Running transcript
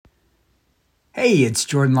Hey, it's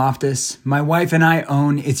Jordan Loftus. My wife and I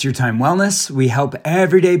own It's Your Time Wellness. We help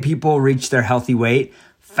everyday people reach their healthy weight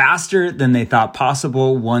faster than they thought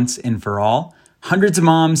possible once and for all. Hundreds of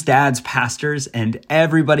moms, dads, pastors, and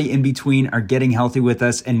everybody in between are getting healthy with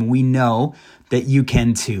us, and we know that you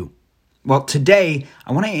can too. Well, today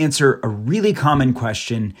I want to answer a really common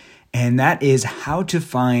question, and that is how to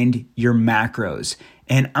find your macros.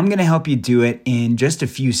 And I'm going to help you do it in just a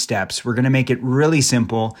few steps. We're going to make it really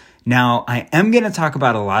simple. Now, I am going to talk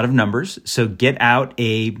about a lot of numbers, so get out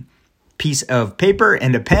a piece of paper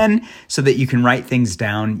and a pen so that you can write things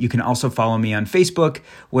down. You can also follow me on Facebook,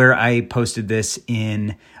 where I posted this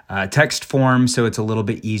in text form, so it's a little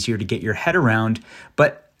bit easier to get your head around.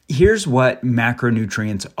 But here's what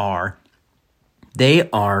macronutrients are. They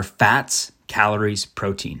are fats, calories,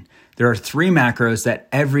 protein. There are 3 macros that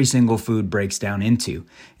every single food breaks down into.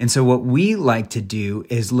 And so what we like to do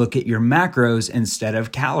is look at your macros instead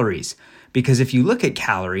of calories. Because if you look at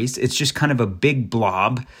calories, it's just kind of a big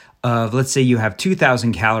blob of, let's say you have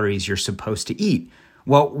 2,000 calories you're supposed to eat.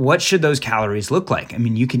 Well, what should those calories look like? I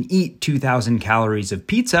mean, you can eat 2,000 calories of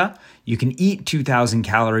pizza. You can eat 2,000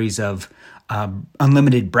 calories of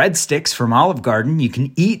unlimited breadsticks from Olive Garden. You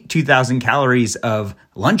can eat 2,000 calories of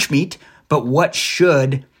lunch meat. But what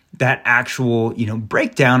should that actual,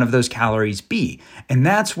 breakdown of those calories be? And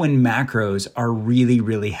that's when macros are really,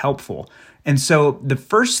 really helpful. And so the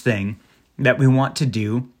first thing that we want to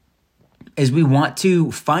do is we want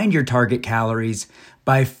to find your target calories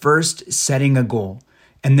by first setting a goal.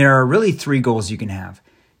 And there are really 3 goals you can have.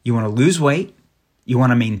 You want to lose weight, you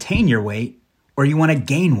want to maintain your weight, or you want to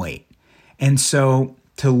gain weight. And so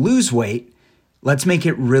to lose weight, let's make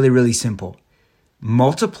it really, really simple.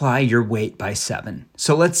 Multiply your weight by 7.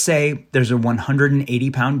 So let's say there's a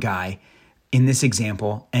 180-pound guy in this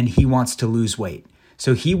example, and he wants to lose weight.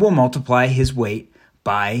 So he will multiply his weight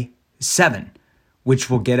by 7,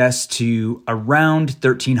 which will get us to around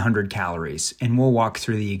 1,300 calories, and we'll walk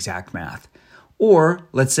through the exact math. Or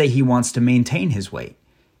let's say he wants to maintain his weight.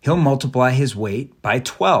 He'll multiply his weight by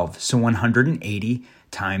 12, so 180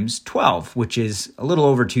 times 12, which is a little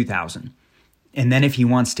over 2,000. And then if he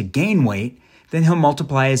wants to gain weight, then he'll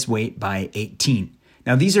multiply his weight by 18.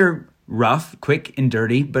 Now, these are rough, quick, and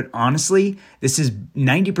dirty, but honestly, this is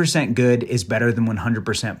 90% good is better than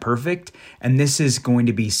 100% perfect. And this is going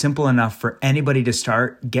to be simple enough for anybody to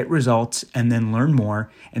start, get results, and then learn more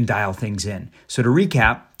and dial things in. So to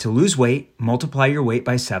recap, to lose weight, multiply your weight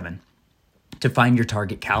by 7. To find your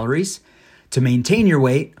target calories. To maintain your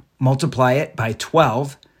weight, multiply it by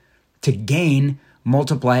 12. To gain,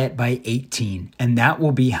 multiply it by 18, and that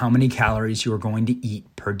will be how many calories you are going to eat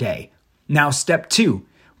per day. Now, step 2,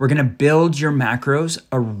 we're going to build your macros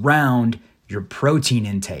around your protein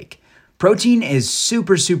intake. Protein is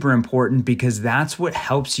super, super important because that's what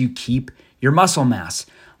helps you keep your muscle mass.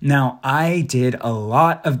 Now, I did a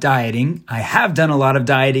lot of dieting. I have done a lot of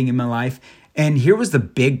dieting in my life, and here was the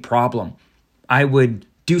big problem. I would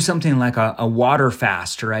do something like a water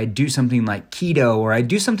fast, or I'd do something like keto, or I'd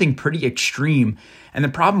do something pretty extreme. And the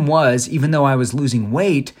problem was, even though I was losing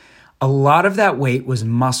weight, a lot of that weight was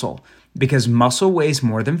muscle, because muscle weighs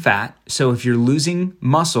more than fat. So if you're losing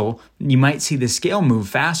muscle, you might see the scale move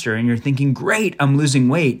faster and you're thinking, great, I'm losing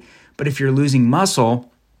weight. But if you're losing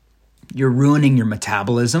muscle, you're ruining your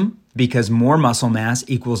metabolism, because more muscle mass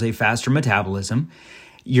equals a faster metabolism.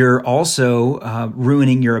 You're also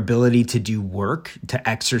ruining your ability to do work, to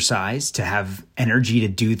exercise, to have energy to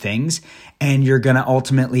do things, and you're going to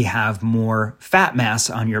ultimately have more fat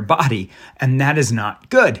mass on your body, and that is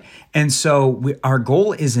not good. And so our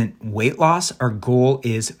goal isn't weight loss, our goal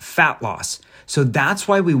is fat loss. So that's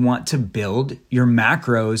why we want to build your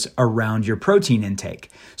macros around your protein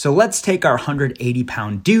intake. So let's take our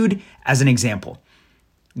 180-pound dude as an example.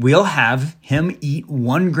 We'll have him eat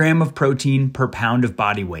 1 gram of protein per pound of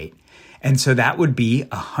body weight. And so that would be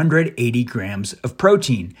 180 grams of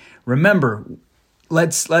protein. Remember,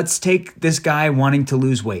 let's take this guy wanting to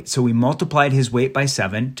lose weight. So we multiplied his weight by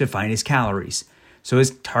 7 to find his calories. So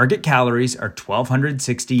his target calories are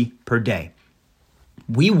 1,260 per day.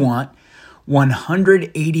 We want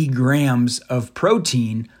 180 grams of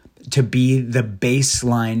protein to be the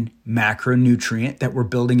baseline macronutrient that we're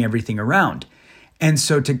building everything around. And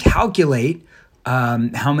so to calculate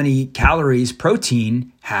how many calories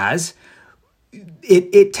protein has,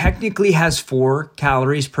 it technically has 4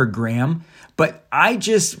 calories per gram, but I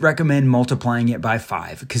just recommend multiplying it by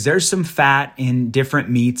 5 because there's some fat in different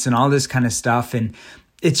meats and all this kind of stuff. And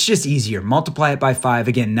it's just easier. Multiply it by 5.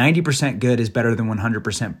 Again, 90% good is better than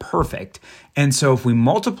 100% perfect. And so if we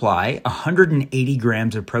multiply 180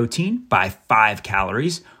 grams of protein by 5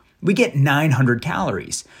 calories, we get 900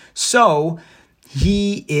 calories. So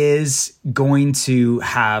he is going to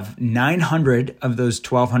have 900 of those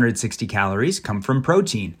 1,260 calories come from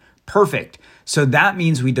protein. Perfect. So that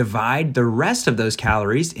means we divide the rest of those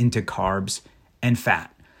calories into carbs and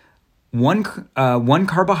fat. One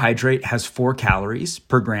carbohydrate has 4 calories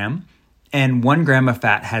per gram, and 1 gram of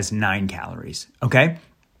fat has 9 calories. Okay?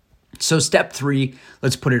 So step 3,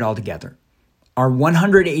 let's put it all together. Our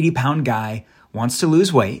 180-pound guy wants to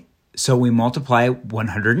lose weight, so we multiply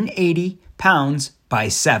 180 pounds by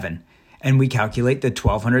 7, and we calculate the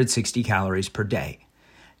 1,260 calories per day.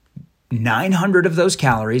 900 of those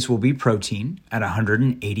calories will be protein at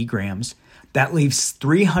 180 grams. That leaves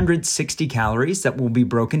 360 calories that will be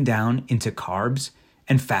broken down into carbs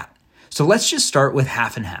and fat. So let's just start with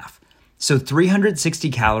half and half. So 360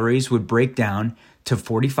 calories would break down to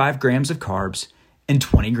 45 grams of carbs and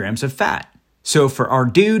 20 grams of fat. So for our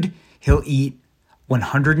dude, he'll eat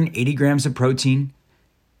 180 grams of protein,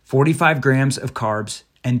 45 grams of carbs,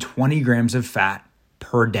 and 20 grams of fat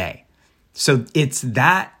per day. So it's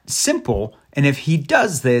that simple. And if he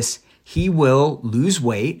does this, he will lose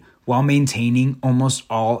weight while maintaining almost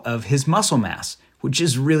all of his muscle mass, which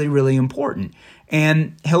is really, really important.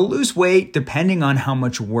 And he'll lose weight depending on how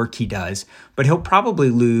much work he does, but he'll probably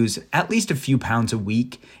lose at least a few pounds a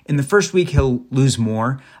week. In the first week, he'll lose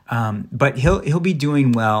more, but he'll be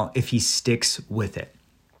doing well if he sticks with it.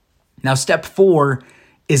 Now, step 4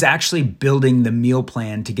 is actually building the meal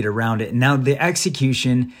plan to get around it. Now, the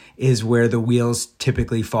execution is where the wheels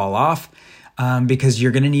typically fall off because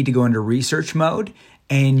you're going to need to go into research mode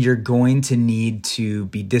and you're going to need to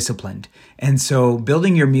be disciplined. And so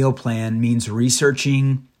building your meal plan means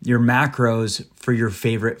researching your macros for your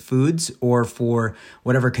favorite foods or for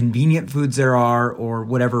whatever convenient foods there are or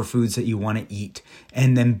whatever foods that you want to eat,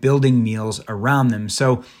 and then building meals around them.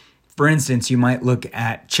 So for instance, you might look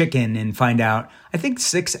at chicken and find out, I think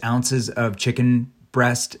 6 ounces of chicken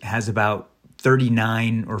breast has about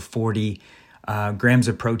 39 or 40 grams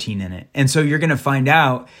of protein in it. And so you're going to find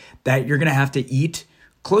out that you're going to have to eat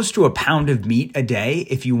close to a pound of meat a day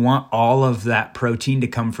if you want all of that protein to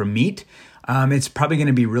come from meat. It's probably going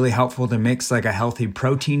to be really helpful to mix like a healthy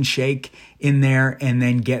protein shake in there and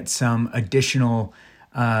then get some additional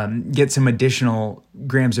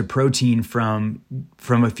grams of protein from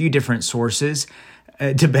a few different sources,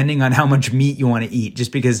 depending on how much meat you want to eat,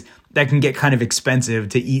 just because that can get kind of expensive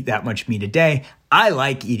to eat that much meat a day. I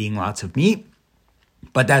like eating lots of meat,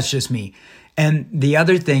 but that's just me. And the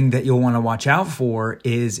other thing that you'll want to watch out for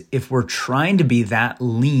is if we're trying to be that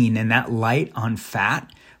lean and that light on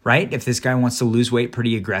fat, right? If this guy wants to lose weight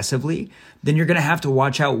pretty aggressively, then you're going to have to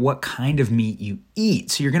watch out what kind of meat you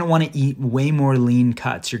eat. So you're going to want to eat way more lean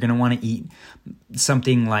cuts. You're going to want to eat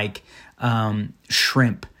something like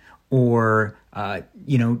shrimp or,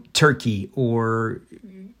 turkey or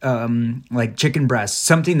like chicken breast,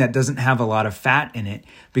 something that doesn't have a lot of fat in it,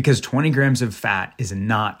 because 20 grams of fat is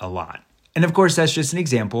not a lot. And of course, that's just an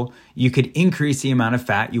example. You could increase the amount of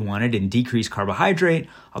fat you wanted and decrease carbohydrate,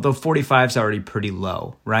 although 45 is already pretty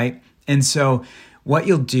low, right? And so what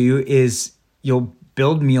you'll do is you'll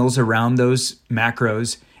build meals around those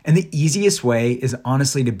macros. And the easiest way is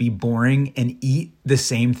honestly to be boring and eat the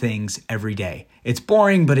same things every day. It's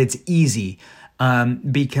boring, but it's easy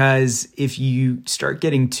because if you start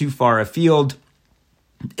getting too far afield,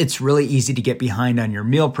 it's really easy to get behind on your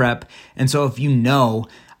meal prep. And so if you know,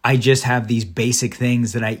 I just have these basic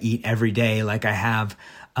things that I eat every day. Like I have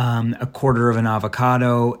a quarter of an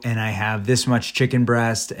avocado and I have this much chicken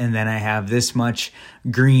breast and then I have this much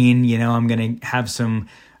green, I'm going to have some,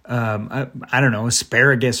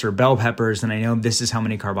 asparagus or bell peppers. And I know this is how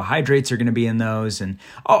many carbohydrates are going to be in those and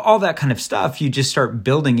all that kind of stuff. You just start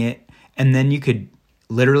building it. And then you could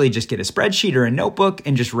literally just get a spreadsheet or a notebook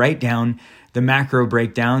and just write down the macro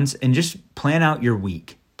breakdowns and just plan out your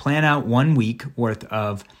week. Plan out 1 week worth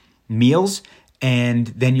of meals, and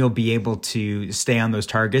then you'll be able to stay on those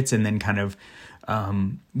targets and then kind of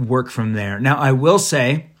work from there. Now, I will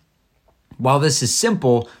say, while this is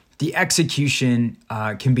simple, the execution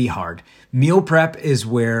can be hard. Meal prep is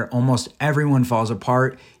where almost everyone falls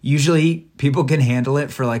apart. Usually people can handle it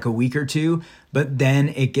for like a week or two, but then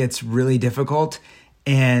it gets really difficult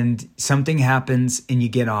and something happens and you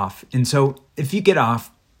get off. And so if you get off,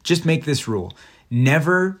 just make this rule.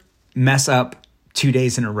 Never mess up 2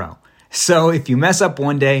 days in a row. So if you mess up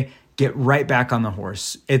one day, get right back on the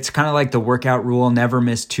horse. It's kind of like the workout rule. Never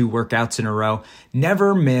miss 2 workouts in a row.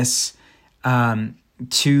 Never miss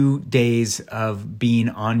 2 days of being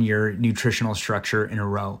on your nutritional structure in a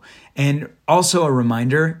row. And also a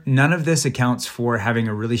reminder, none of this accounts for having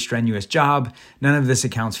a really strenuous job. None of this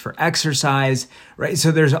accounts for exercise, right?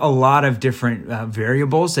 So there's a lot of different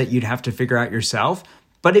variables that you'd have to figure out yourself.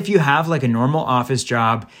 But if you have like a normal office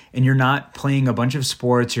job and you're not playing a bunch of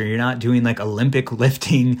sports or you're not doing like Olympic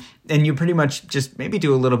lifting and you pretty much just maybe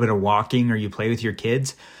do a little bit of walking or you play with your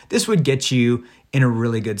kids, this would get you in a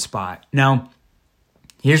really good spot. Now,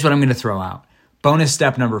 here's what I'm going to throw out. Bonus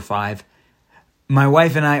step number 5. My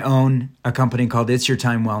wife and I own a company called It's Your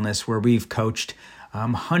Time Wellness, where we've coached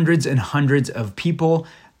hundreds and hundreds of people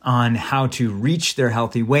on how to reach their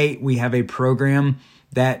healthy weight. We have a program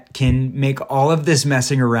that can make all of this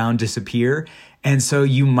messing around disappear. And so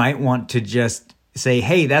you might want to just say,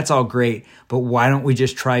 hey, that's all great, but why don't we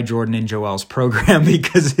just try Jordan and Joelle's program,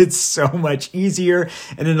 because it's so much easier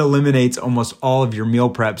and it eliminates almost all of your meal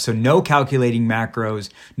prep. So no calculating macros,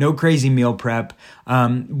 no crazy meal prep.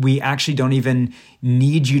 We actually don't even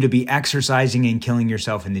need you to be exercising and killing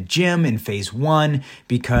yourself in the gym in phase 1,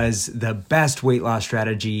 because the best weight loss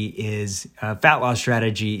strategy is fat loss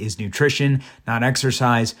strategy is nutrition, not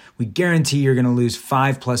exercise. We guarantee you're going to lose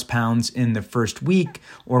 5+ pounds in the first week,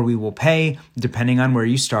 or we will pay depending on where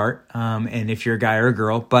you start. And if you're a guy or a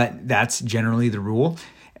girl, but that's generally the rule.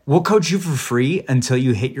 We'll coach you for free until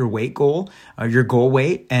you hit your weight goal, your goal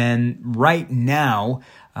weight. And right now,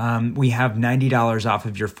 we have $90 off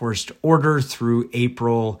of your first order through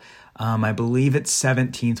April. I believe it's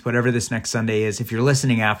 17th, whatever this next Sunday is. If you're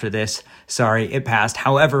listening after this, sorry, it passed.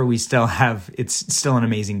 However, it's still an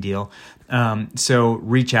amazing deal. So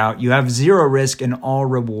reach out. You have zero risk and all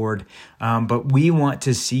reward. But we want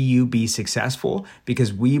to see you be successful,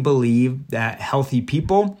 because we believe that healthy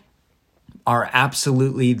people are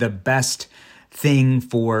absolutely the best thing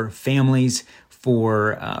for families,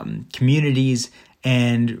 for communities,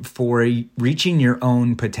 and for reaching your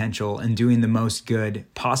own potential and doing the most good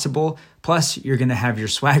possible. Plus, you're going to have your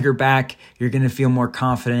swagger back. You're going to feel more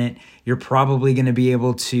confident. You're probably going to be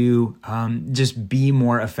able to just be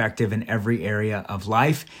more effective in every area of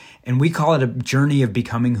life. And we call it a journey of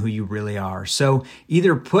becoming who you really are. So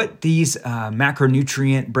either put these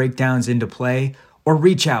macronutrient breakdowns into play or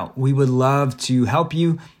reach out. We would love to help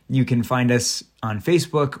you. You can find us on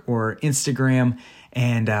Facebook or Instagram,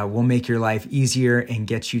 and we'll make your life easier and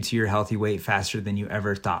get you to your healthy weight faster than you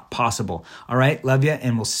ever thought possible. All right, love you,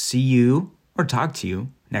 and we'll see you or talk to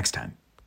you next time.